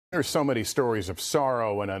There's so many stories of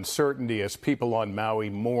sorrow and uncertainty as people on Maui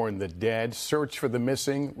mourn the dead, search for the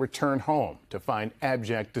missing, return home to find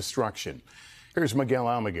abject destruction. Here's Miguel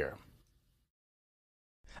Almaguer.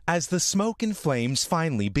 As the smoke and flames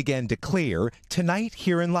finally began to clear, tonight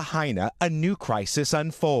here in Lahaina, a new crisis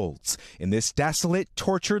unfolds. In this desolate,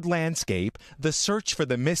 tortured landscape, the search for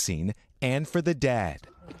the missing and for the dead.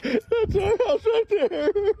 That's our house right there.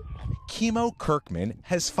 Kimo Kirkman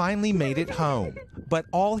has finally made it home, but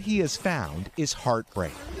all he has found is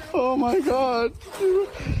heartbreak. Oh my God,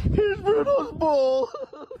 he's Bruno's bull.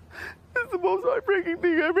 It's the most heartbreaking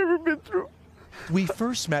thing I've ever been through. We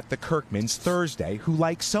first met the Kirkmans Thursday, who,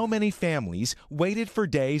 like so many families, waited for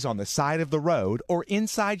days on the side of the road or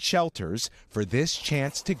inside shelters for this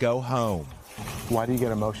chance to go home. Why do you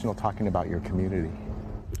get emotional talking about your community?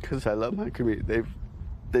 Because I love my community.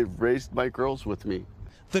 They've raised my girls with me.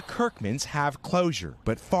 The Kirkmans have closure,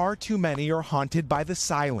 but far too many are haunted by the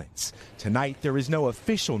silence. Tonight, there is no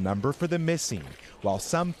official number for the missing. While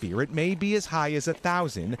some fear it may be as high as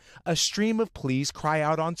 1,000, a stream of pleas cry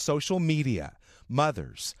out on social media.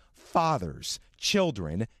 Mothers, fathers,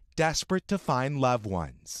 children, desperate to find loved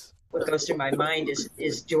ones. What goes through my mind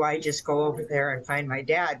is do I just go over there and find my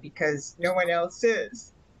dad because no one else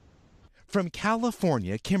is? From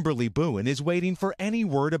California, Kimberly Bowen is waiting for any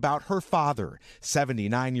word about her father.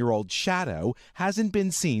 79-year-old Shadow hasn't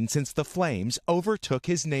been seen since the flames overtook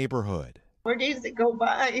his neighborhood. More days that go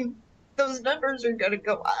by, those numbers are going to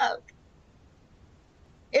go up.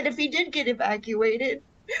 And if he did get evacuated,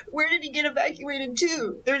 where did he get evacuated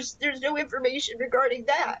to? There's no information regarding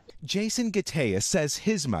that. Jason Gatea says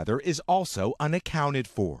his mother is also unaccounted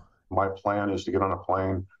for. My plan is to get on a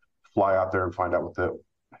plane, fly out there and find out what the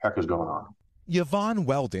heck is going on. Yvonne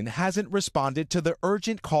Weldon hasn't responded to the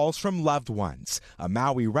urgent calls from loved ones. A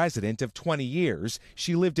Maui resident of 20 years,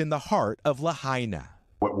 she lived in the heart of Lahaina.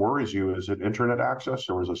 What worries you, is it internet access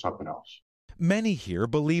or is it something else? Many here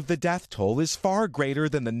believe the death toll is far greater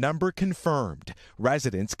than the number confirmed.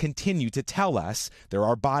 Residents continue to tell us there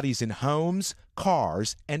are bodies in homes,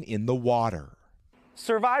 cars, and in the water.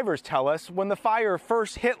 Survivors tell us when the fire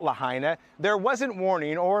first hit Lahaina, there wasn't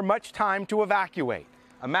warning or much time to evacuate.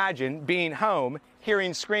 Imagine being home,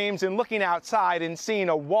 hearing screams and looking outside and seeing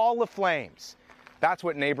a wall of flames. That's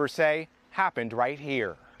what neighbors say happened right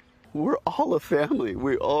here. We're all a family.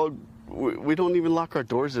 We don't even lock our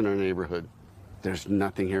doors in our neighborhood. There's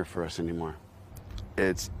nothing here for us anymore.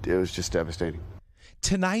 It was just devastating.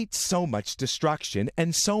 Tonight, so much destruction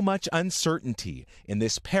and so much uncertainty in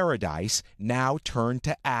this paradise now turned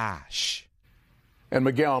to ash. And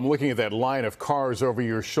Miguel, I'm looking at that line of cars over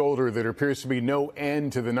your shoulder. There appears to be no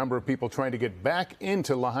end to the number of people trying to get back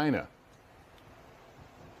into Lahaina.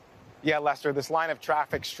 Yeah, Lester, this line of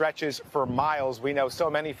traffic stretches for miles. We know so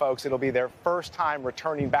many folks, it'll be their first time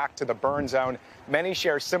returning back to the burn zone. Many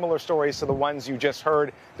share similar stories to the ones you just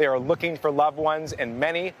heard. They are looking for loved ones, and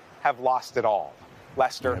many have lost it all.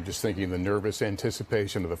 Lester. Yeah, I'm just thinking the nervous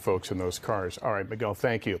anticipation of the folks in those cars. All right, Miguel,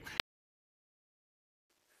 thank you.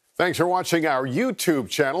 Thanks for watching our YouTube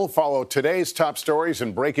channel. Follow today's top stories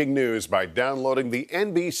and breaking news by downloading the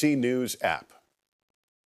NBC News app.